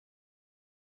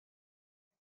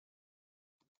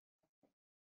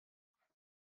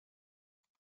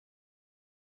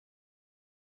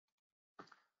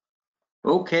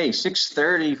Okay,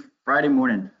 6:30 Friday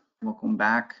morning. Welcome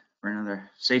back for another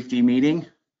safety meeting.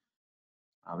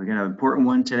 We got an important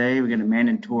one today. We got a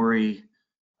mandatory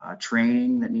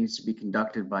training that needs to be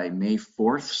conducted by May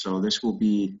 4th. So this will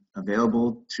be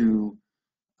available to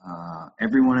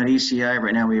everyone at ECI.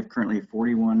 Right now we have currently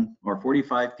 41 or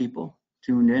 45 people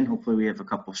tuned in. Hopefully we have a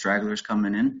couple stragglers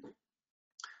coming in.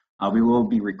 We will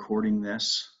be recording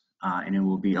this and it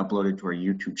will be uploaded to our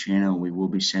YouTube channel. We will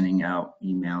be sending out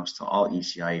emails to all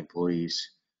ECI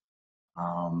employees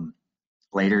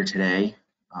later today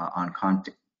on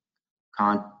contact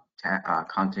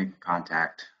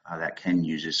that Ken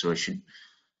uses. So it should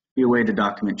be a way to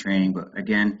document training. But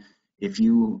again, if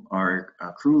you are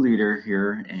a crew leader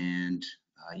here and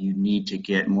you need to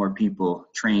get more people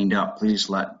trained up,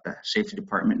 please let the safety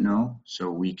department know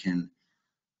so we can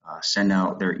send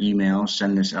out their email,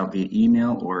 send this out via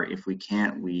email, or if we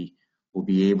can't, we will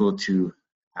be able to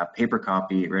have paper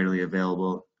copy readily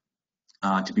available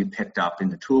to be picked up in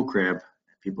the tool crib.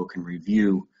 People can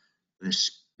review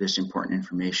this important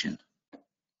information.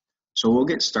 So we'll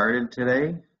get started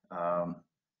today.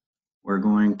 We're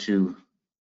going to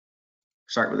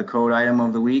start with the code item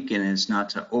of the week, and it's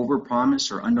not to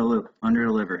overpromise or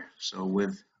underdeliver. So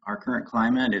with our current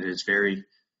climate, it is very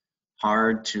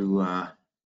hard to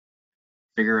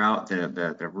figure out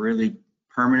the really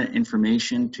permanent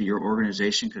information to your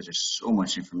organization because there's so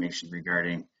much information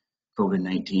regarding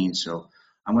COVID-19. So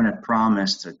I'm going to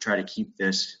promise to try to keep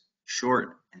this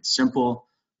short and simple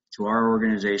to our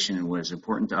organization and what is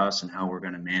important to us and how we're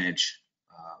going to manage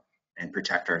and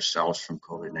protect ourselves from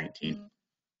COVID-19.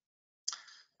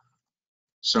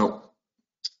 So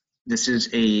this is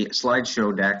a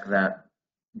slideshow deck that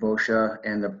VOSHA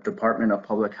and the Department of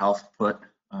Public Health put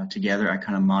together. I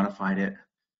kind of modified it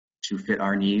to fit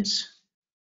our needs.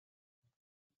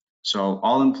 So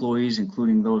all employees,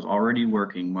 including those already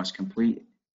working, must complete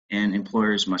and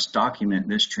employers must document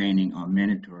this training on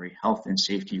mandatory health and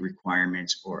safety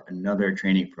requirements or another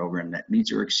training program that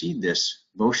meets or exceeds this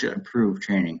VOSHA approved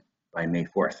training by May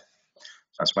 4th.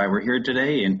 So that's why we're here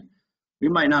today, and we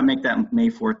might not make that May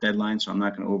 4th deadline, so I'm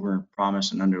not going to over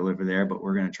promise and underdeliver there, but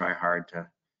we're going to try hard to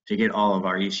get all of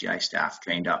our ECI staff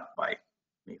trained up by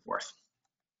May 4th.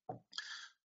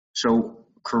 So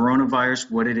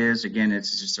coronavirus, what it is, again,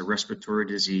 it's just a respiratory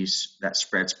disease that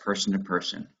spreads person to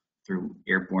person through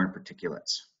airborne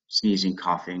particulates, sneezing,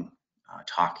 coughing,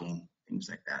 talking, things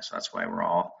like that. So that's why we're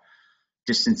all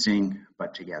distancing,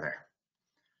 but together.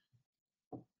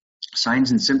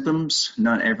 Signs and symptoms,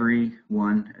 not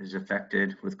everyone is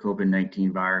affected with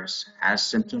COVID-19 virus has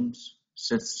symptoms.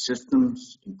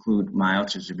 Symptoms include mild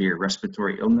to severe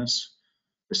respiratory illness.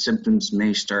 The symptoms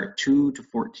may start 2 to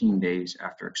 14 days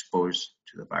after exposed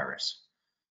to the virus.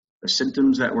 The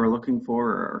symptoms that we're looking for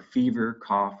are fever,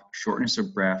 cough, shortness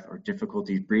of breath, or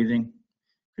difficulty breathing.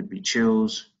 Could be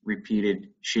chills, repeated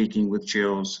shaking with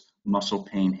chills, muscle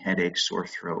pain, headache, sore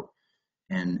throat,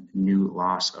 and new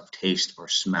loss of taste or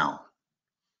smell.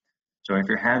 So if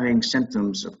you're having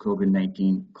symptoms of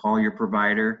COVID-19, call your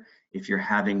provider. If you're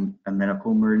having a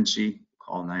medical emergency,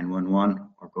 call 911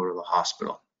 or go to the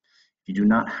hospital. If you do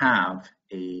not have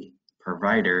a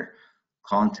provider,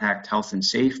 contact health and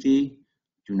safety.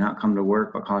 Do not come to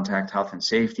work, but contact health and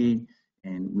safety,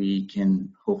 and we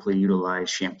can hopefully utilize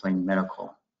Champlain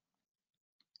Medical.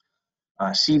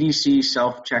 CDC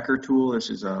self-checker tool.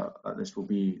 This will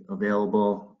be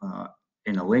available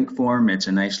in a link form. It's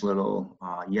a nice little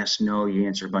yes, no. You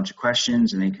answer a bunch of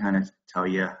questions, and they kind of tell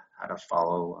you how to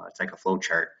follow. It's like a flow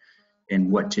chart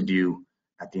and what to do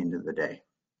at the end of the day.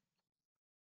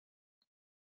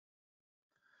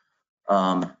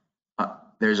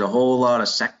 There's a whole lot of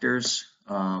sectors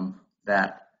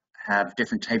that have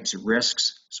different types of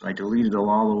risks. So I deleted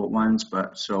all the ones,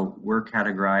 but so we're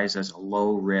categorized as a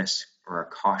low risk or a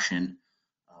caution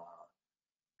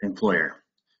employer.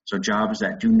 So jobs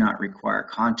that do not require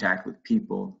contact with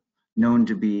people known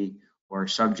to be or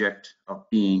subject of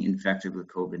being infected with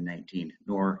COVID-19,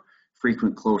 nor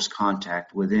frequent close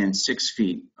contact within 6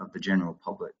 feet of the general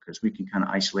public, because we can kind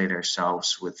of isolate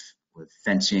ourselves with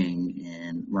fencing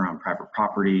and we're on private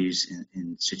properties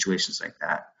in situations like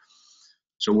that.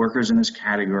 So workers in this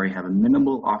category have a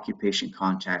minimal occupation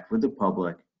contact with the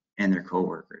public and their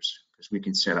coworkers, because we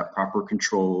can set up proper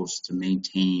controls to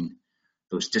maintain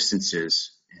those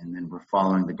distances, and then we're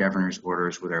following the governor's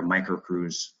orders with our micro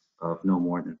crews of no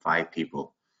more than 5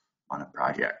 people on a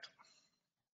project.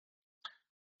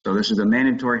 So this is the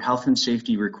mandatory health and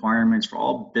safety requirements for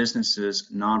all businesses,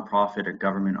 nonprofit, or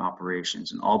government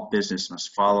operations, and all business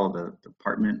must follow the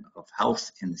Department of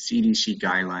Health and the CDC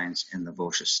guidelines and the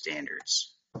VOSHA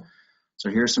standards.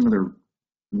 So here's some of the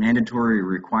Mandatory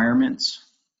requirements: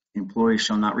 employees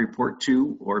shall not report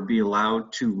to or be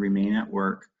allowed to remain at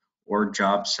work or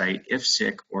job site if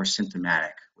sick or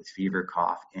symptomatic with fever,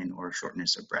 cough, and or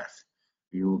shortness of breath.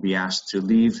 You will be asked to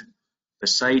leave the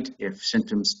site if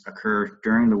symptoms occur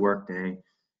during the workday,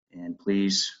 and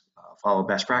please follow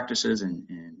best practices, and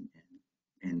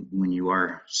when you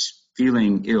are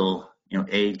feeling ill,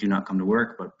 A, do not come to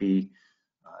work, but B,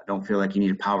 don't feel like you need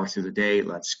to power through the day.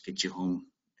 Let's get you home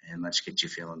and let's get you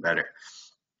feeling better.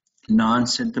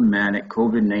 Non-symptomatic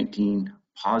COVID-19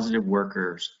 positive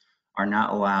workers are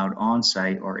not allowed on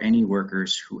site, or any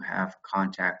workers who have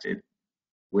contacted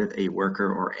with a worker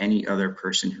or any other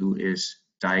person who is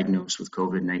diagnosed with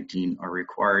COVID-19 are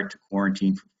required to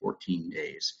quarantine for 14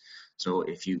 days. So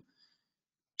if you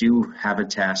do have a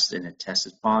test and it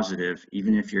tested positive,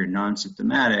 even if you're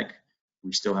non-symptomatic,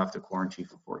 we still have to quarantine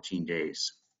for 14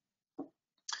 days.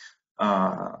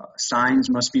 Signs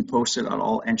must be posted on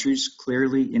all entries,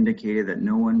 clearly indicated that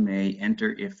no one may enter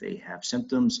if they have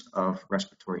symptoms of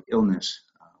respiratory illness.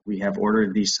 We have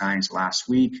ordered these signs last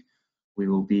week. We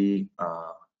will be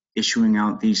issuing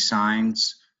out these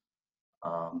signs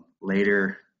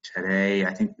later today.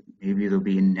 I think maybe they'll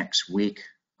be in next week.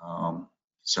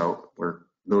 So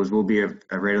those will be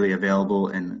readily available,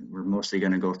 and we're mostly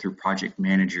going to go through project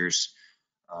managers.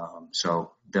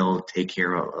 So they'll take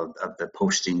care of the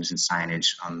postings and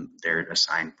signage on their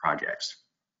assigned projects.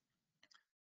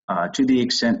 To the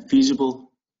extent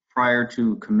feasible, prior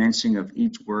to commencing of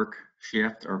each work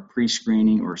shift or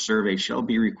pre-screening or survey shall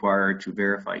be required to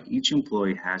verify each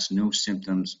employee has no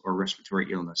symptoms or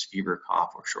respiratory illness, fever,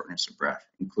 cough, or shortness of breath,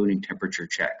 including temperature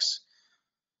checks.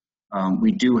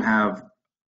 We do have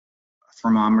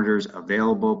thermometers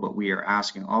available, but we are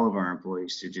asking all of our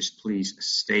employees to just please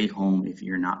stay home if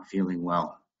you're not feeling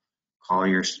well. Call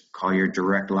your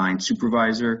direct line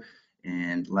supervisor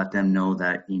and let them know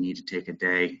that you need to take a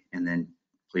day, and then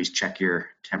please check your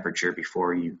temperature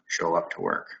before you show up to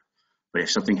work. But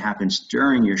if something happens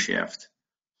during your shift,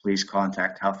 please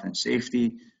contact Health and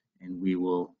Safety, and we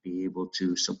will be able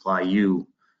to supply you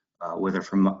with a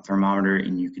thermometer,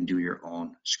 and you can do your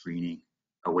own screening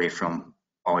away from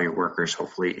all your workers,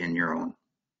 hopefully in your own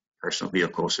personal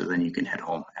vehicle, so then you can head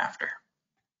home after.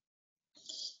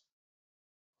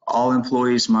 All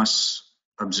employees must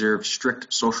observe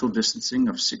strict social distancing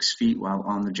of 6 feet while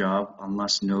on the job,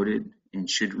 unless noted, and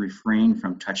should refrain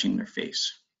from touching their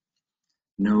face.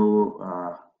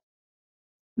 No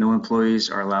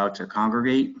employees are allowed to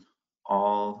congregate.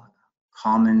 All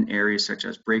common areas such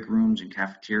as break rooms and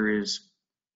cafeterias,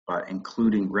 but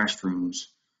including restrooms,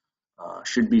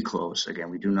 should be closed. Again,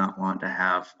 we do not want to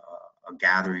have a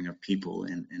gathering of people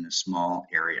in a small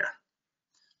area.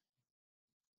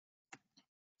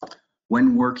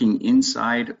 When working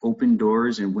inside, open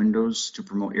doors and windows to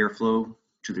promote airflow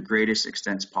to the greatest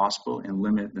extent possible and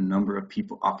limit the number of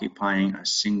people occupying a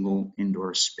single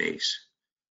indoor space.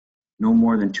 No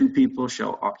more than 2 people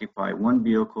shall occupy one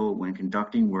vehicle when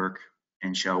conducting work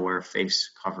and shall wear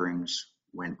face coverings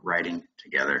when riding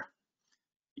together.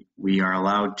 We are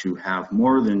allowed to have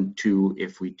more than 2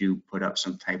 if we do put up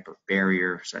some type of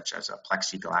barrier, such as a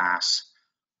plexiglass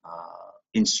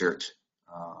insert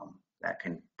that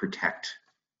can protect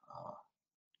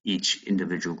each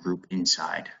individual group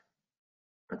inside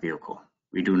the vehicle.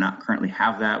 We do not currently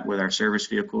have that with our service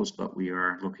vehicles, but we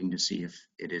are looking to see if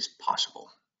it is possible.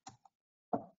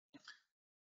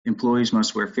 Employees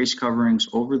must wear face coverings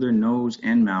over their nose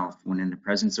and mouth when in the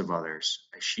presence of others.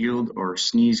 A shield or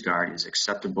sneeze guard is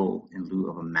acceptable in lieu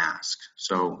of a mask.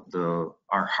 So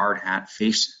our hard hat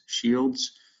face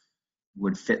shields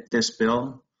would fit this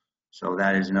bill. So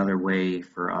that is another way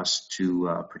for us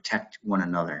to protect one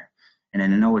another. And I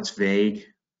know it's vague.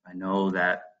 I know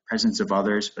that presence of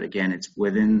others, but again, it's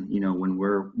within, when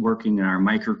we're working in our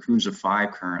micro crews of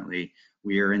 5 currently,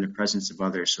 we are in the presence of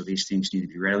others. So these things need to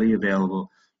be readily available.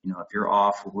 If you're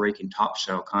off raking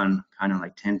topsoil kind of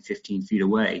like 10, 15 feet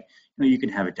away, you can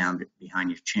have it down behind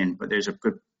your chin, but there's a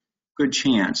good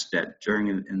chance that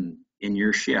during in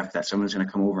your shift that someone's going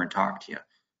to come over and talk to you.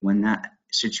 When that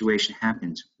situation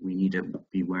happens, we need to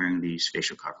be wearing these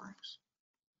facial coverings.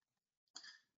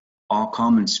 All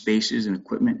common spaces and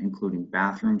equipment, including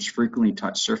bathrooms, frequently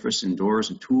touched surface and doors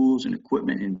and tools and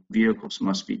equipment in vehicles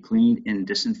must be cleaned and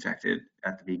disinfected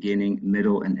at the beginning,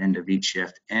 middle, and end of each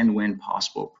shift, and when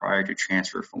possible, prior to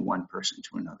transfer from one person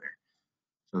to another.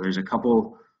 So there's a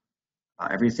couple,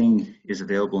 everything is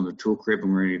available in the tool crib,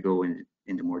 and we're going to go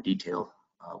into more detail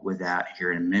with that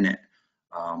here in a minute.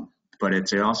 But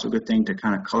it's also a good thing to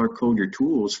kind of color code your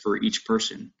tools for each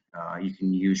person. You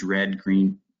can use red,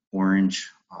 green, orange,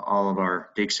 all of our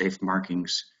DigSafe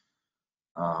markings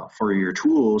for your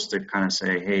tools to kind of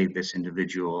say, hey, this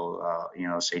individual,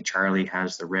 say Charlie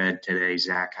has the red today,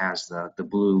 Zach has the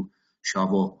blue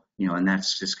shovel, and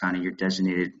that's just kind of your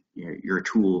designated your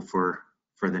tool for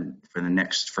the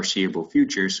next foreseeable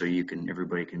future, so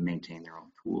everybody can maintain their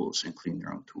own tools and clean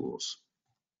their own tools.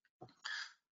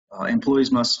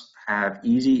 Employees must have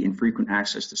easy and frequent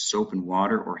access to soap and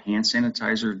water or hand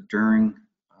sanitizer during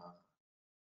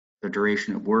the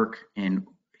duration of work, and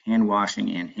hand washing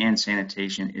and hand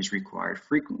sanitation is required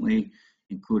frequently,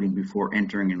 including before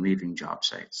entering and leaving job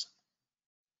sites.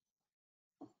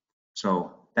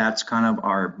 So that's kind of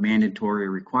our mandatory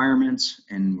requirements,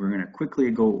 and we're going to quickly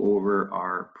go over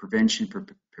our prevention,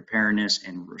 preparedness,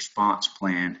 and response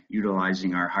plan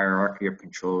utilizing our hierarchy of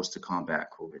controls to combat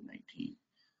COVID-19.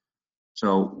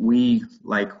 So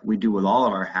like we do with all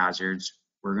of our hazards,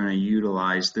 we're going to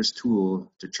utilize this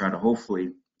tool to try to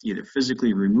hopefully either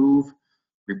physically remove,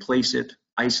 replace it,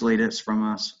 isolate it from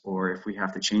us, or if we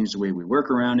have to change the way we work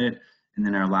around it. And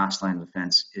then our last line of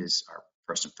defense is our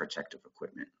personal protective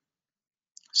equipment.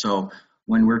 So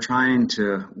when we're trying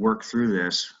to work through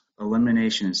this,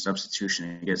 elimination and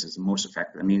substitution, I guess, is the most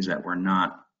effective. That means that we're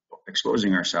not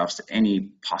exposing ourselves to any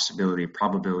possibility,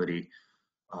 probability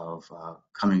of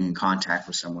coming in contact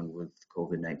with someone with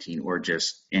COVID-19 or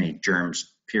just any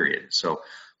germs, period. So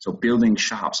building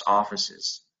shops,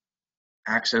 offices,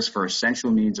 access for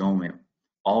essential needs only.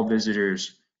 All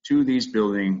visitors to these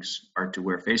buildings are to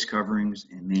wear face coverings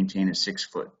and maintain a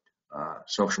 6-foot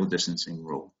social distancing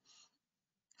rule.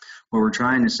 What we're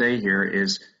trying to say here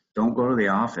is don't go to the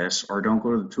office or don't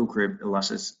go to the tool crib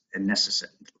unless it's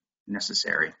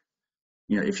necessary.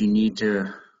 If you need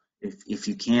to, if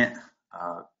you can't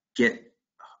get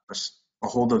a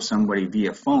hold of somebody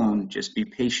via phone, just be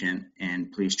patient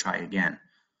and please try again.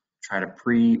 Try to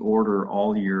pre-order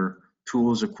all your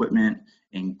tools, equipment,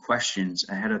 and questions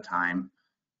ahead of time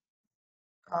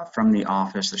from the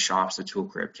office, the shops, the tool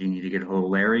crib. Do you need to get a hold of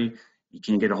Larry? You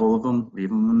can't get a hold of him,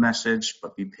 leave him a message,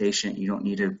 but be patient. You don't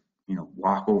need to,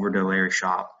 walk over to Larry's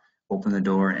shop, open the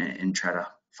door, and try to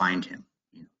find him.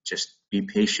 Just be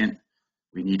patient.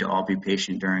 We need to all be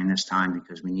patient during this time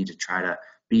because we need to try to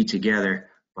be together,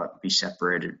 but be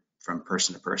separated from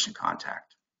person-to-person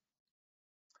contact.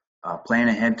 Plan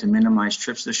ahead to minimize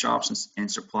trips to shops and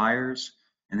suppliers,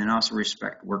 and then also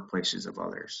respect workplaces of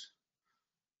others.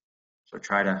 So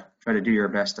try to do your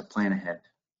best to plan ahead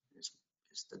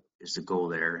is the goal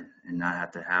there, and not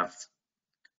have to have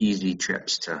easy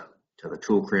trips to the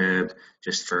tool crib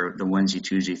just for the onesie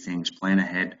twosie things. Plan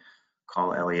ahead.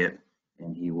 Call Elliot,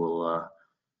 and he will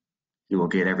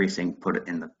get everything put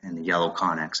in the yellow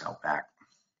Connex out back.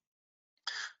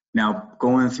 Now,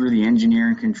 going through the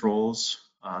engineering controls,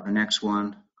 the next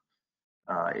one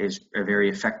is a very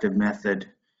effective method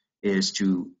is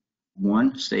to,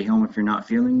 1, stay home if you're not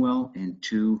feeling well, and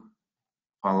 2,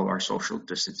 follow our social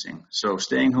distancing. So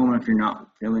staying home if you're not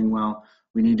feeling well,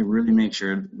 we need to really make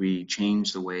sure we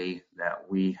change the way that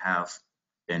we have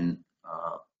been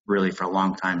really for a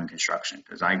long time in construction,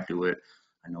 because I do it.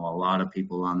 I know a lot of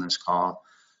people on this call,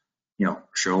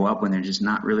 show up when they're just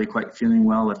not really quite feeling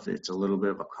well. If it's a little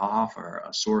bit of a cough or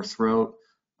a sore throat,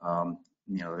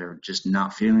 they're just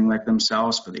not feeling like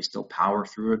themselves, but they still power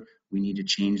through it. We need to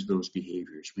change those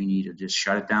behaviors. We need to just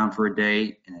shut it down for a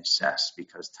day and assess,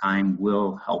 because time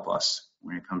will help us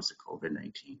when it comes to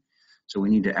COVID-19. So we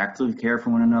need to actively care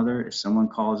for one another. If someone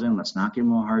calls in, let's not give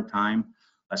them a hard time.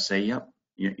 Let's say, yep,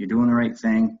 you're doing the right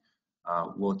thing.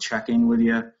 We'll check in with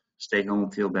you, stay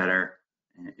home, feel better,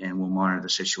 and we'll monitor the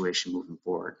situation moving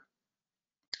forward.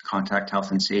 Contact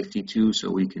health and safety too, so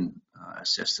we can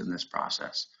assist in this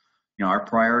process. Our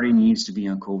priority needs to be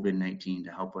on COVID-19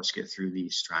 to help us get through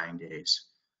these trying days.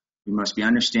 We must be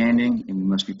understanding and we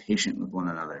must be patient with one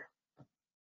another.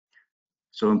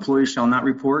 So employees shall not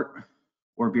report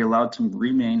or be allowed to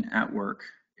remain at work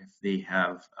if they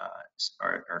have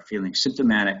are feeling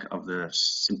symptomatic of the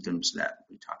symptoms that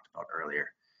we talked about earlier.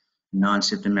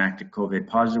 Non-symptomatic COVID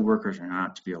positive workers are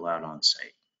not to be allowed on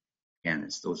site. Again,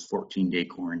 it's those 14-day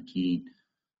quarantine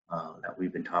that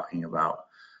we've been talking about.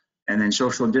 And then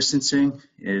social distancing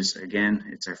is, again,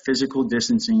 it's our physical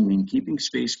distancing, meaning keeping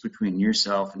space between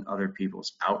yourself and other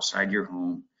people's outside your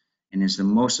home, and is the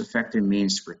most effective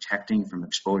means to protecting from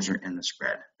exposure and the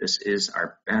spread. This is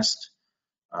our best,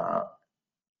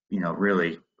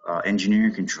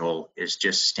 engineering control is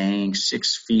just staying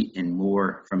 6 feet and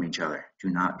more from each other. Do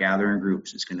not gather in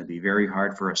groups. It's going to be very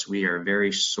hard for us. We are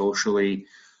very socially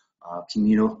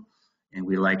communal, and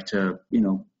we like to,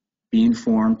 be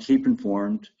informed, keep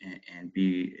informed,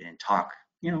 and talk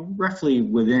roughly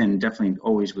within, definitely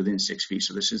always within 6 feet.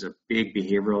 So this is a big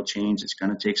behavioral change. It's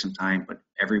going to take some time, but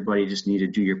everybody just need to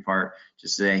do your part.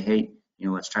 Just say, hey,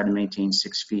 let's try to maintain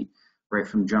 6 feet right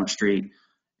from Jump Street.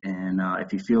 And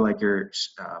if you feel like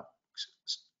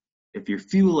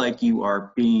you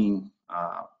are being,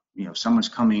 someone's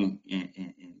coming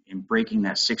and breaking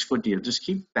that 6 foot deal, just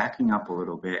keep backing up a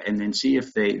little bit, and then see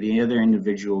if the other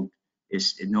individual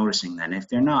is noticing that. And if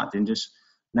they're not, then just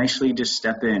nicely just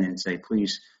step in and say,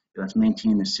 please, let's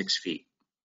maintain the 6 feet.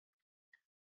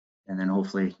 And then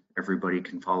hopefully everybody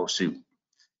can follow suit.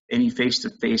 Any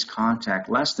face-to-face contact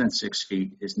less than 6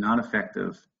 feet is not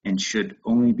effective and should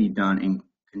only be done in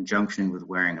conjunction with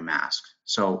wearing a mask.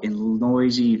 So in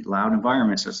noisy, loud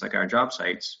environments, just like our job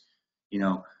sites,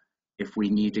 if we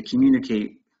need to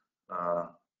communicate,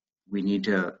 we need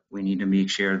to make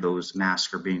sure those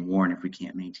masks are being worn if we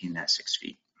can't maintain that 6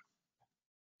 feet.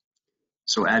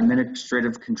 So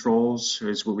administrative controls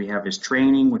is what we have is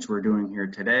training, which we're doing here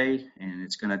today, and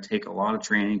it's going to take a lot of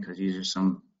training because these are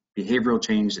some behavioral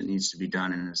change that needs to be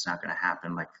done, and it's not going to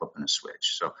happen like flipping a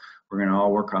switch. So we're going to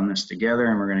all work on this together,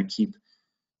 and we're going to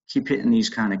keep hitting these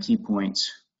kind of key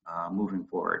points moving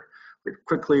forward. But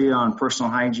quickly on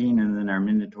personal hygiene and then our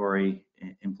mandatory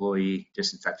employee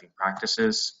disinfecting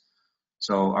practices.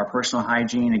 So our personal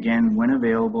hygiene, again, when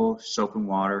available, soap and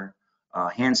water.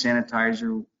 Hand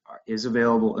sanitizer is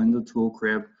available in the tool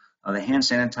crib. The hand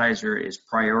sanitizer is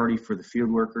priority for the field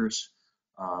workers.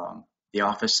 The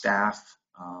office staff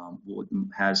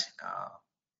has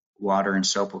water and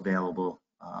soap available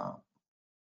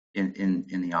in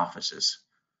the offices.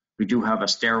 We do have a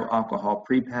sterile alcohol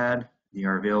pre-pad. They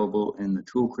are available in the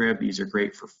tool crib. These are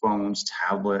great for phones,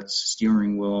 tablets,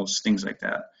 steering wheels, things like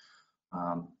that.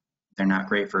 They're not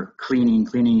great for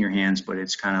cleaning your hands, but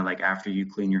it's kind of like after you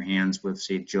clean your hands with,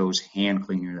 say, Joe's hand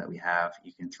cleaner that we have,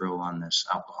 you can throw on this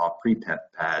alcohol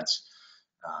pre-pads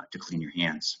to clean your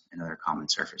hands and other common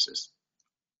surfaces.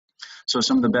 So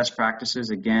some of the best practices,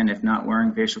 again, if not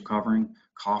wearing facial covering,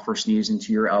 cough or sneeze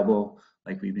into your elbow,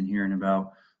 like we've been hearing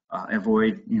about.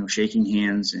 Avoid, shaking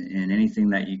hands and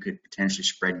anything that you could potentially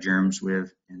spread germs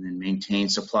with, and then maintain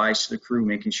supplies to the crew,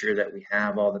 making sure that we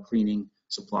have all the cleaning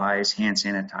supplies, hand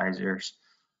sanitizers,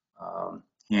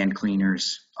 hand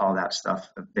cleaners, all that stuff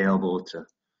available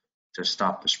to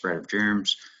stop the spread of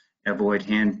germs. Avoid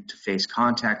hand-to-face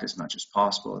contact as much as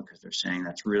possible, because they're saying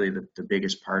that's really the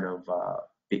biggest part of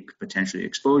potentially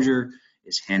exposure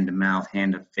is hand-to-mouth,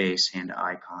 hand-to-face,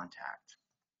 hand-to-eye contact.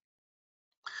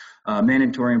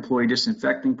 Mandatory employee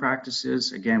disinfecting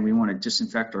practices. Again, we want to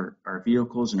disinfect our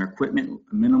vehicles and our equipment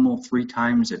minimal 3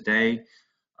 times a day.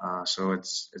 So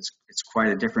it's quite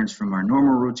a difference from our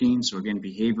normal routine. So again,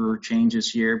 behavior changes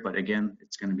here, but again,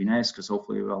 it's going to be nice because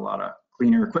hopefully we have a lot of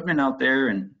cleaner equipment out there,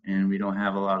 and we don't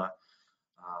have a lot of,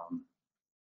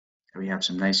 we have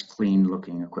some nice clean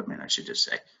looking equipment, I should just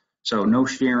say. So no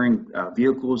sharing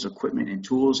vehicles, equipment, and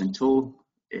tools until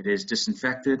it is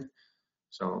disinfected.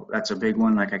 So that's a big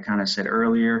one. Like I kind of said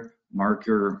earlier, mark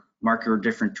your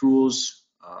different tools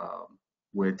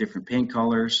with different paint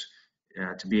colors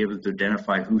to be able to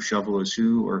identify who shovel is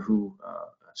who or who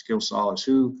skill saw is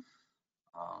who.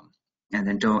 And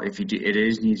then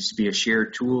needs to be a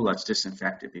shared tool, let's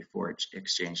disinfect it before it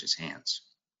exchanges hands.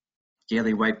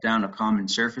 Daily wipe down of common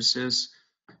surfaces,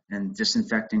 and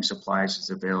disinfecting supplies is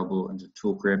available in the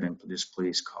tool crib, and just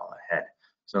please call ahead.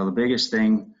 So the biggest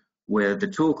thing with the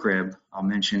tool crib, I'll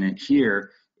mention it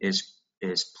here, is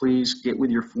please get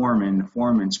with your foreman. The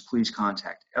foreman's please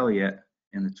contact Elliot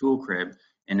in the tool crib,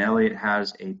 and Elliot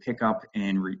has a pickup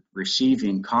and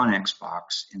receiving Connex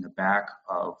box in the back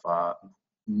of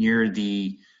near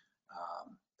the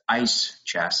ice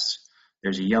chests.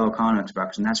 There's a yellow Connex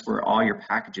box, and that's where all your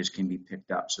packages can be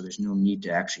picked up. So there's no need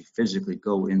to actually physically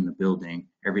go in the building.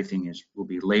 Everything will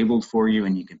be labeled for you,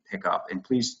 and you can pick up. And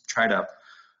please try to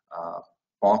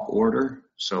bulk order,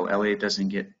 so Elliot doesn't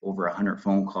get over 100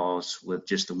 phone calls with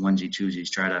just the onesie twosies.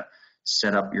 Try to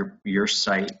set up your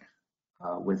site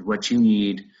with what you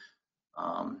need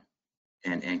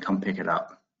and come pick it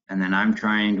up. And then I'm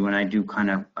trying, when I do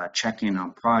kind of check-in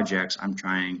on projects, I'm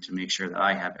trying to make sure that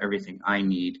I have everything I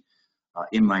need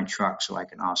in my truck, so I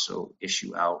can also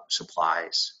issue out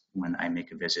supplies when I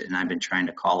make a visit. And I've been trying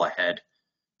to call ahead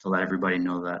to let everybody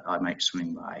know that I might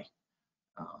swing by.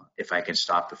 If I can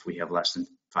stop if we have less than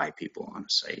 5 people on a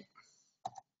site.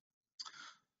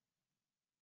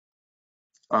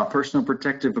 Personal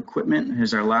protective equipment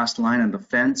is our last line of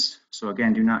defense. So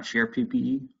again, do not share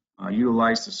PPE.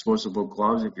 Utilize disposable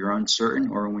gloves if you're uncertain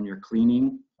or when you're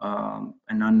cleaning an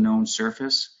unknown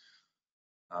surface.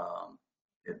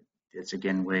 It's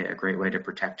again a great way to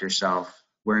protect yourself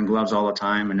Wearing gloves all the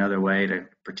time, another way to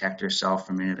protect yourself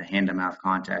from any of the hand-to-mouth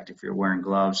contact. If you're wearing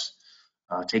gloves,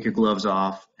 take your gloves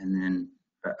off and then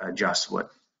adjust what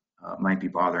might be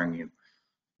bothering you.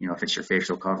 You know, if it's your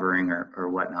facial covering or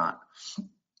whatnot.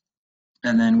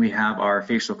 And then we have our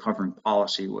facial covering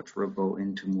policy, which we'll go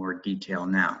into more detail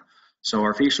now. So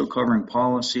our facial covering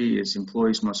policy is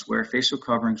employees must wear facial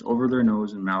coverings over their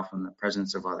nose and mouth in the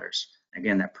presence of others.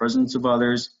 Again, that presence of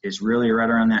others is really right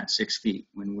around that 6 feet.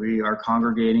 When we are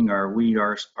congregating or we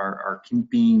are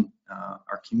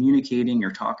communicating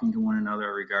or talking to one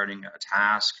another regarding a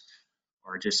task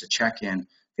or just a check-in,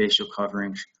 facial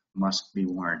coverings must be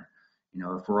worn. You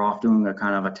know, if we're off doing a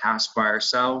kind of a task by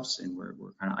ourselves and we're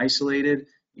kind of isolated,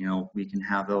 you know, we can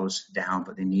have those down,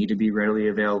 but they need to be readily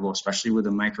available, especially with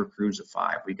the micro crews of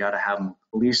 5. We got to have them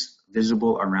at least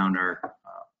visible around our,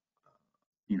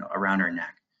 around our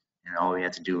neck. And all we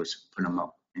have to do is put them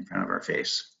up in front of our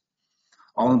face.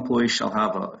 All employees shall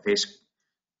have a face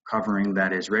covering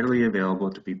that is readily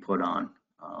available to be put on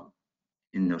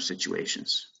in those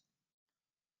situations.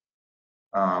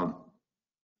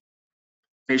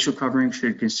 Facial covering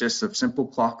should consist of simple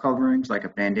cloth coverings like a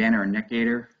bandana or neck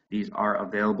gaiter. These are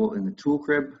available in the tool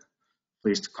crib.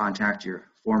 Please contact your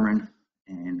foreman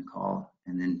and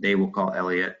then they will call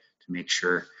Elliot to make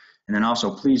sure. And then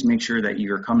also please make sure that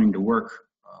you're coming to work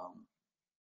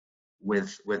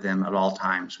with them at all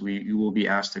times. You will be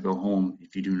asked to go home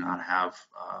if you do not have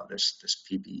this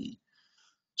PPE.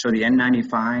 So the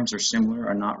N95s are similar,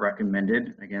 are not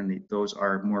recommended. Again, those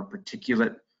are more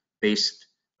particulate-based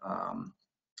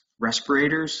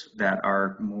respirators that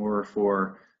are more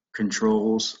for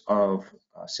controls of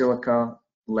silica,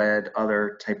 lead,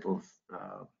 other type of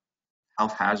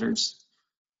health hazards.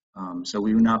 So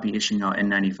we will not be issuing out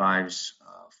N95s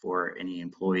for any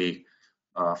employee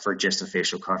for just a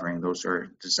facial covering. Those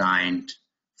are designed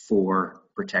for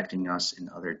protecting us in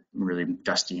other really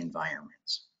dusty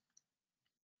environments.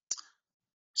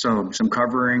 So some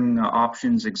covering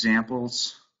options,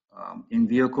 examples. In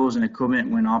vehicles and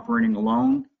equipment when operating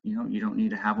alone, you don't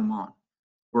need to have them on.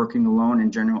 Working alone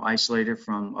in general, isolated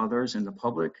from others and the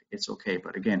public, it's okay.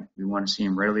 But again, we want to see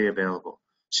them readily available.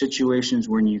 Situations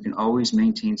when you can always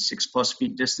maintain 6+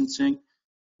 feet distancing,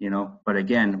 but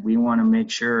again, we want to make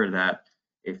sure that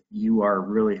if you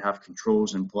really have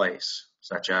controls in place,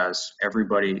 such as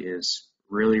everybody is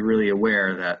really, really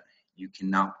aware that you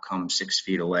cannot come 6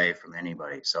 feet away from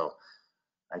anybody. So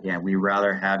again, we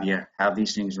rather have you have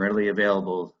these things readily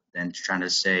available than trying to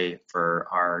say for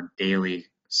our daily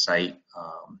site,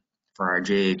 for our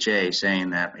JHA, saying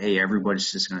that, hey,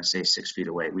 everybody's just going to stay 6 feet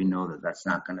away. We know that that's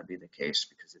not going to be the case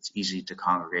because it's easy to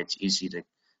congregate. It's easy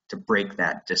to break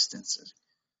that distance.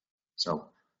 So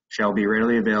shall be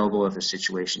readily available if the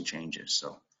situation changes.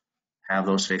 So have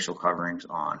those facial coverings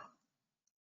on.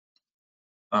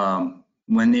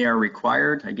 When they are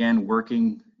required, again,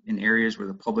 working in areas where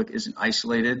the public isn't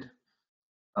isolated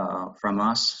from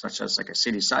us, such as like a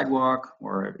city sidewalk,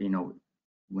 or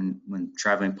when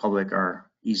traveling public are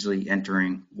easily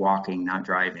entering, walking, not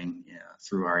driving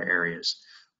through our areas.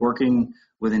 Working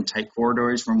within tight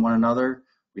corridors from one another,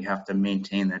 we have to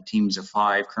maintain that teams of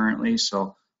 5 currently.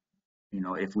 So,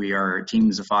 if we are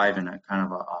teams of 5 in a kind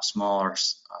of a smaller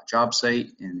job site,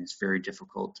 and it's very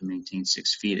difficult to maintain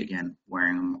 6 feet, again,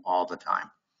 wearing them all the time.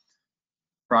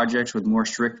 Projects with more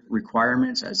strict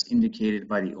requirements as indicated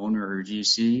by the owner or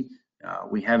GC.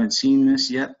 We haven't seen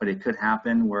this yet, but it could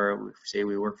happen where, say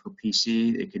we work for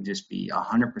PC, it could just be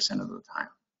 100% of the time.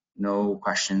 No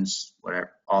questions,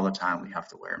 whatever, all the time we have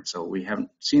to wear them. So we haven't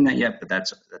seen that yet, but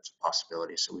that's a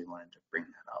possibility. So we wanted to bring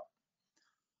that up.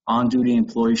 On-duty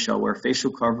employees shall wear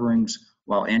facial coverings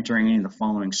while entering any of the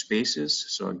following spaces.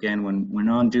 So again, when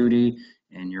on duty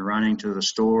and you're running to the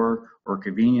store or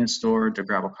convenience store to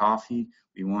grab a coffee,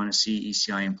 we want to see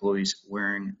ECI employees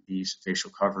wearing these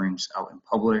facial coverings out in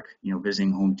public,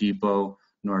 visiting Home Depot,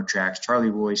 Nortrax, Charlie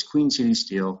Boys, Queen City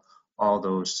Steel, all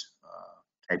those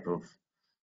type of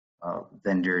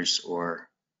vendors, or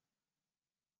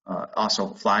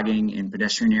also flagging in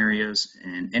pedestrian areas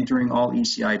and entering all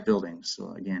ECI buildings.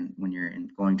 So again, when you're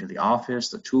going to the office,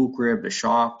 the tool crib, the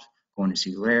shop, going to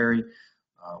see Larry,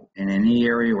 in any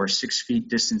area where 6 feet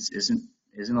distance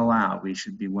isn't allowed, we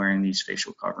should be wearing these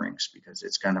facial coverings because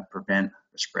it's going to prevent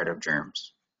the spread of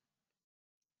germs.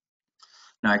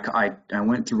 Now, I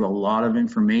went through a lot of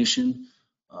information.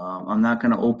 I'm not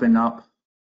going to open up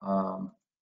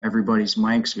everybody's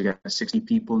mics. We got 60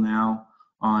 people now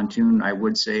on tune. I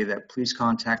would say that please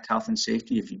contact Health and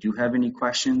Safety if you do have any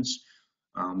questions.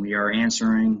 We are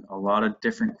answering a lot of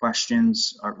different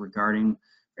questions regarding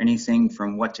anything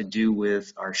from what to do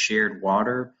with our shared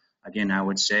water. Again, I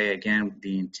would say,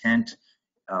 the intent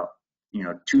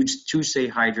to stay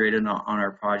hydrated on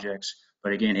our projects.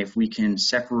 But again, if we can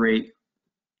separate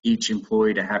each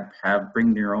employee to have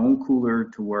bring their own cooler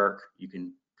to work, you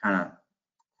can kind of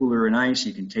cooler and ice,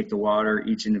 you can take the water,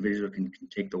 each individual can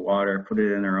take the water, put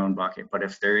it in their own bucket. But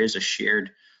if there is a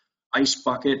shared ice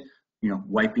bucket,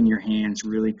 wiping your hands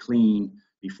really clean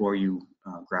before you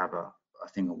grab a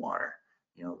thing of water.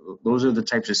 Those are the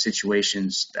types of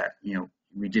situations that,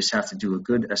 we just have to do a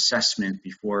good assessment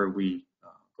before we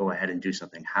go ahead and do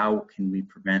something. How can we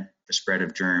prevent the spread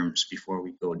of germs before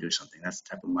we go and do something? That's the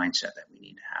type of mindset that we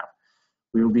need to have.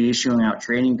 We will be issuing out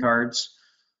training cards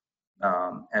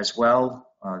as well.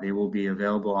 They will be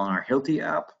available on our Hilti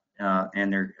app,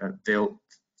 and their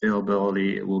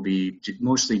availability will be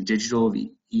mostly digital,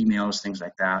 emails, things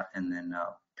like that, and then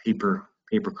paper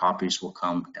copies will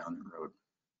come down the road.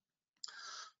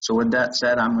 So with that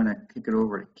said, I'm going to kick it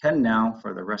over to Ken now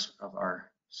for the rest of our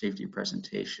safety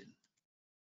presentation.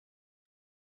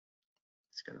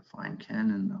 Just got to find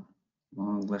Ken in the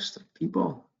long list of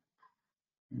people.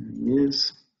 There he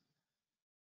is.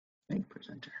 Thank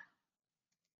presenter.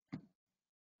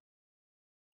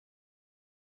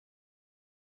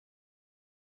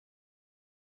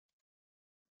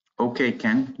 Okay,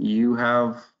 Ken, you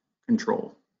have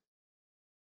control.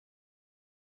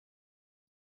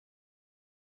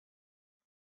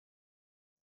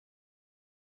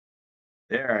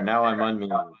 There, now I'm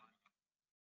unmuted.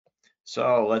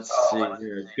 So let's see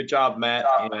here. Good job, Matt.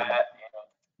 And let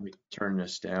me turn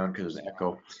this down because there's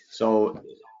echo. So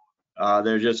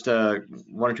there's just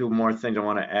one or two more things I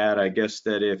want to add. I guess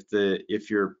that if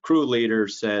your crew leader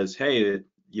says, hey,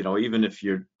 even if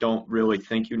you don't really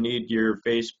think you need your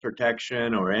face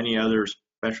protection or any other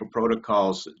special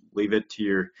protocols, leave it to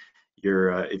your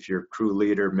if your crew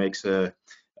leader makes a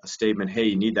statement, hey,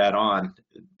 you need that on,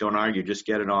 don't argue, just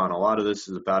get it on. A lot of this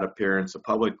is about appearance. The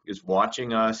public is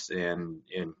watching us and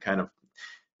kind of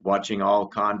watching all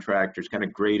contractors, kind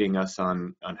of grading us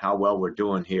on how well we're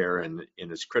doing here, and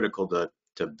it's critical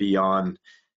to be on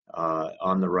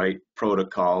the right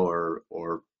protocol,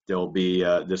 or there'll be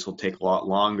this will take a lot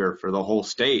longer for the whole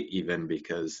state, even,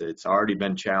 because it's already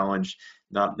been challenged,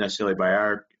 not necessarily by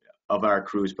our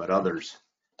crews, but others.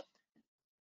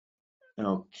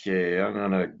 Okay, I'm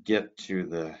gonna get to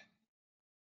the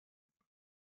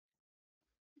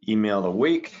email of the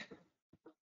week.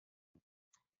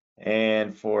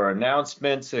 And for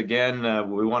announcements, again,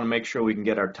 we want to make sure we can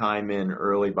get our time in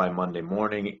early by Monday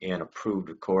morning and approved,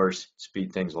 of course,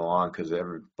 speed things along, because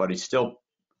everybody's still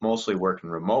mostly working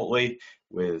remotely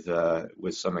with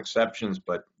some exceptions,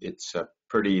 but it's a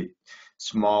pretty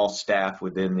small staff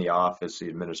within the office, the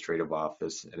administrative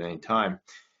office, at any time.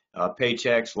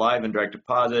 Paychecks, live and direct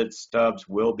deposits, stubs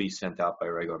will be sent out by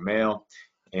regular mail.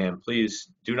 And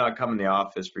please do not come in the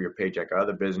office for your paycheck or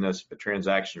other business. If a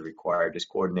transaction is required, just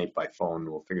coordinate by phone.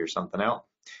 We'll figure something out.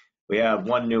 We have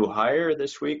one new hire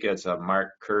this week. It's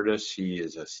Mark Curtis. He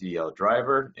is a CDL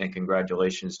driver. And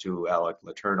congratulations to Alec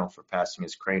Letourneau for passing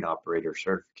his crane operator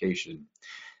certification.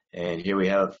 And here we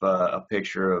have a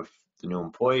picture of the new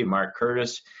employee, Mark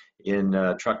Curtis, in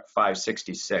truck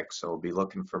 566. So we'll be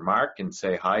looking for Mark, and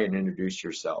say hi and introduce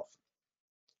yourself.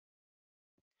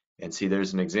 And see,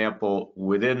 there's an example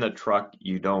within the truck.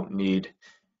 You don't need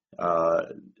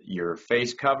your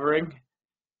face covering.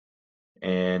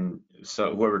 And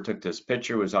so whoever took this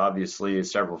picture was obviously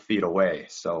several feet away.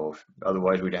 So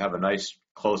otherwise we'd have a nice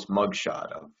close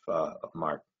mugshot of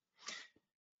Mark.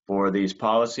 For these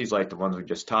policies, like the ones we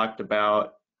just talked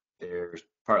about, there's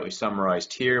partly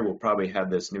summarized here. We'll probably have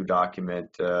this new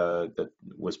document that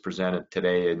was presented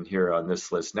today and here on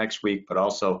this list next week, but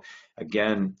also,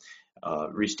 again,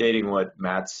 restating what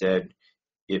Matt said,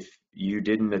 if you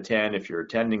didn't attend, if you're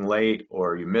attending late,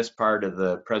 or you missed part of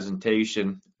the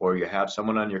presentation, or you have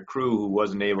someone on your crew who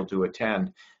wasn't able to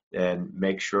attend, then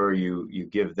make sure you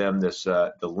give them this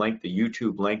the link, the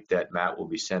YouTube link that Matt will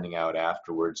be sending out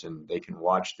afterwards, and they can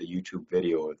watch the YouTube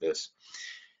video of this.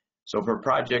 So for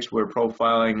projects, we're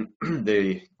profiling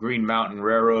the Green Mountain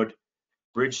Railroad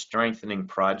Bridge Strengthening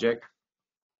Project.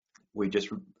 We just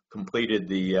completed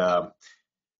the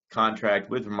contract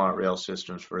with Vermont Rail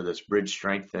Systems for this bridge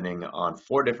strengthening on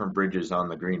 4 different bridges on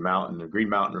the Green Mountain. The Green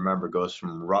Mountain, remember, goes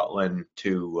from Rutland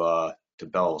to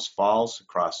Bellows Falls,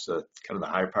 across the kind of the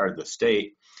high part of the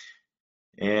state.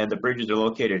 And the bridges are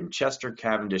located in Chester,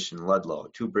 Cavendish, and Ludlow.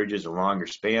 2 bridges a longer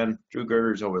span, through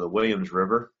girders over the Williams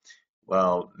River,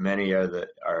 while many are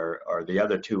the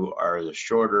other 2 are the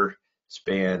shorter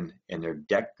span, and they're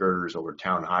deck girders over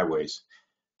town highways.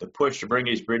 The push to bring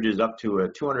these bridges up to a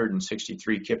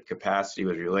 263 kip capacity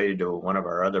was related to one of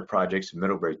our other projects in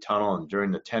Middlebury Tunnel, and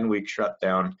during the 10-week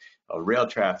shutdown of rail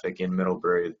traffic in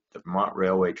Middlebury, the Vermont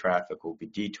Railway traffic will be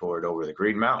detoured over the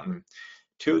Green Mountain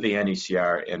to the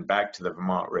NECR and back to the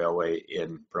Vermont Railway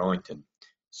in Burlington.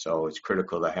 So it's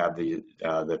critical to have the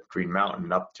Green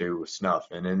Mountain up to snuff.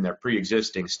 And in their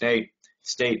pre-existing state,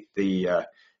 the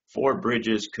 4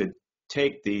 bridges could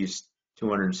take these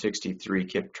 263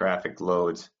 kip traffic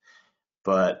loads,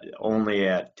 but only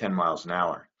at 10 miles an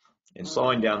hour. And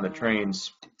slowing down the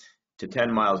trains to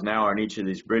 10 miles an hour on each of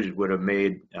these bridges would have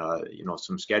made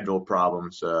some schedule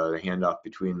problems. The handoff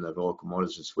between the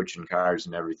locomotives and switching cars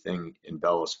and everything in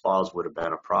Bellows Falls would have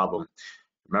been a problem.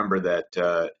 Remember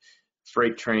that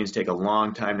freight trains take a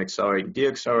long time to accelerate and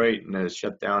deaccelerate, and as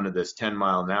shut down to this 10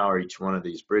 mile an hour, each one of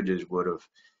these bridges would have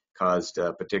caused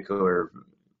particularly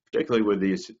with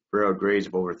these railroad grades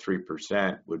of over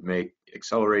 3%, would make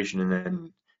acceleration and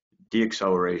then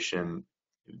deacceleration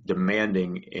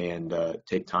demanding and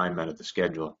take time out of the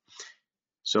schedule.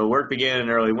 So work began in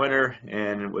early winter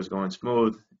and it was going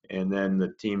smooth, and then the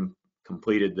team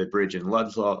completed the bridge in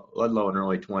Ludlow in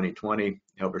early 2020.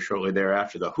 However, shortly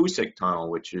thereafter, the Hoosick Tunnel,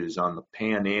 which is on the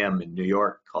Pan Am in New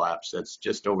York, collapsed. That's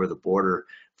just over the border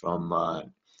from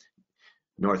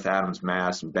North Adams,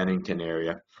 Mass. And Bennington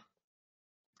area.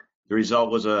 The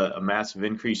result was a massive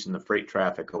increase in the freight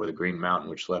traffic over the Green Mountain,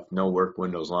 which left no work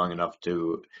windows long enough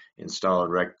to install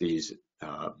and erect these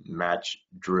match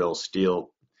drill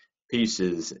steel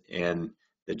pieces, and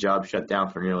the job shut down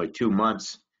for nearly 2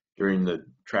 months during the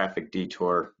traffic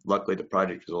detour. Luckily, the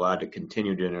project was allowed to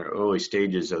continue during the early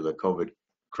stages of the COVID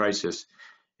crisis,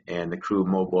 and the crew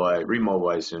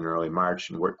remobilized in early March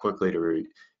and worked quickly to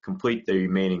complete the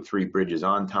remaining 3 bridges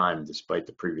on time despite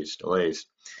the previous delays.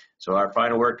 So our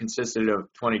final work consisted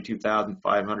of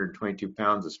 22,522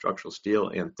 pounds of structural steel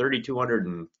and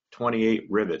 3,228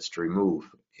 rivets to remove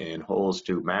and holes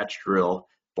to match drill,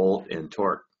 bolt, and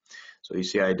torque. So you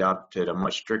see I adopted a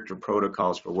much stricter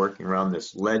protocols for working around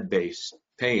this lead-based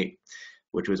paint,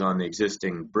 which was on the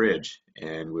existing bridge,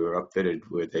 and we were upfitted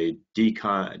with a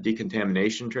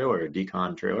decontamination trailer, or a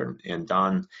decon trailer, and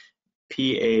Don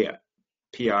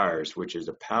PRs, which is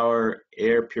a power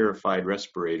air purified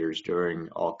respirators during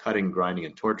all cutting, grinding,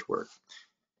 and torch work.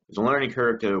 It was a learning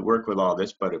curve to work with all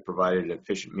this, but it provided an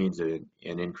efficient means of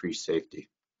and increased safety.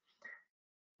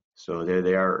 So there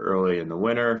they are early in the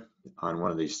winter on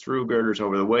one of these through girders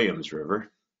over the Williams River.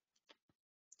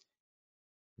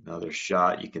 Another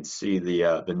shot, you can see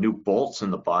the new bolts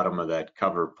in the bottom of that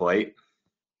cover plate.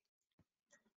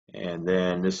 And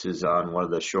then this is on one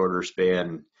of the shorter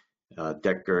span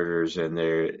deck girders, and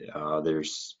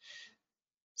there's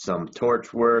some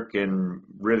torch work and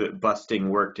rivet busting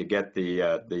work to get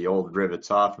the old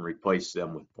rivets off and replace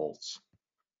them with bolts.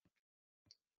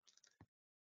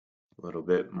 A little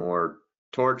bit more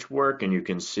torch work, and you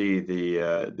can see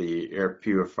the air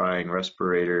purifying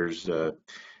respirators, the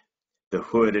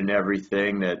hood and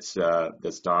everything that's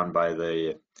done by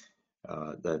the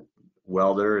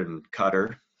welder and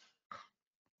cutter.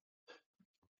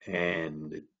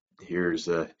 And here's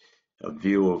a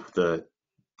view of the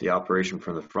operation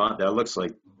from the front. That looks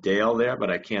like Dale there,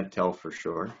 but I can't tell for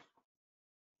sure.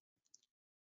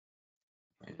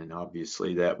 And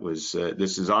obviously that was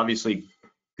this is obviously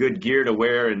good gear to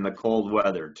wear in the cold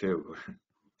weather too.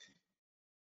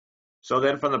 So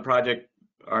then from the project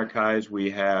archives,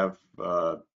 we have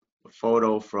a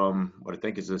photo from what I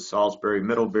think is the Salisbury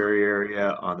Middlebury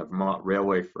area on the Vermont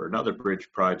Railway for another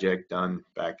bridge project done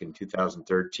back in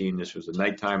 2013. This was a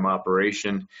nighttime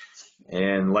operation,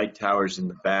 and light towers in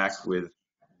the back with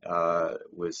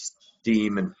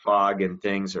steam and fog and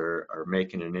things are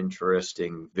making an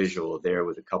interesting visual there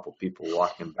with a couple people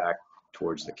walking back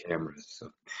towards the cameras.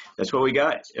 So that's what we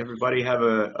got. Everybody have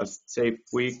a safe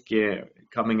week.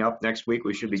 Coming up next week,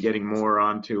 we should be getting more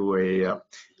onto a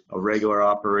regular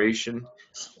operation,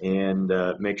 and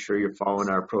make sure you're following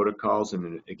our protocols,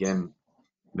 and again,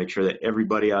 make sure that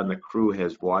everybody on the crew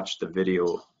has watched the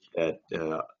video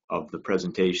of the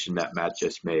presentation that Matt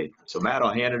just made. So Matt,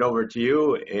 I'll hand it over to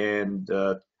you, and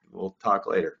we'll talk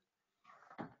later.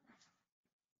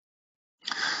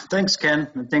 Thanks, Ken,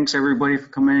 and thanks everybody for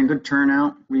coming in. Good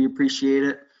turnout. We appreciate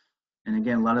it. And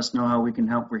again, let us know how we can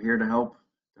help. We're here to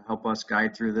help us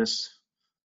guide through this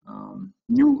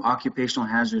new occupational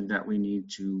hazard that we need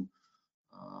to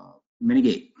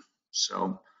mitigate.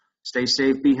 So stay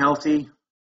safe, be healthy.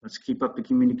 Let's keep up the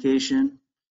communication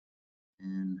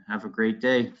and have a great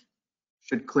day.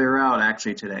 Should clear out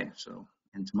actually today. So,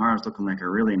 and tomorrow's looking like a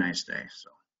really nice day. So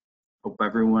hope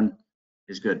everyone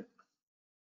is good.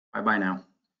 Bye-bye now.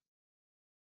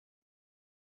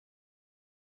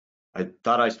 I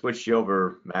thought I switched you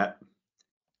over, Matt,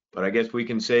 but I guess we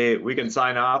can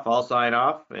sign off. I'll sign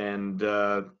off, and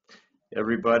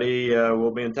everybody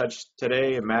will be in touch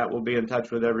today, and Matt will be in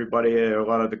touch with everybody, a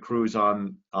lot of the crews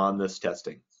on this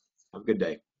testing. Have a good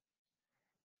day.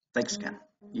 Thanks, Ken.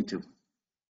 You too.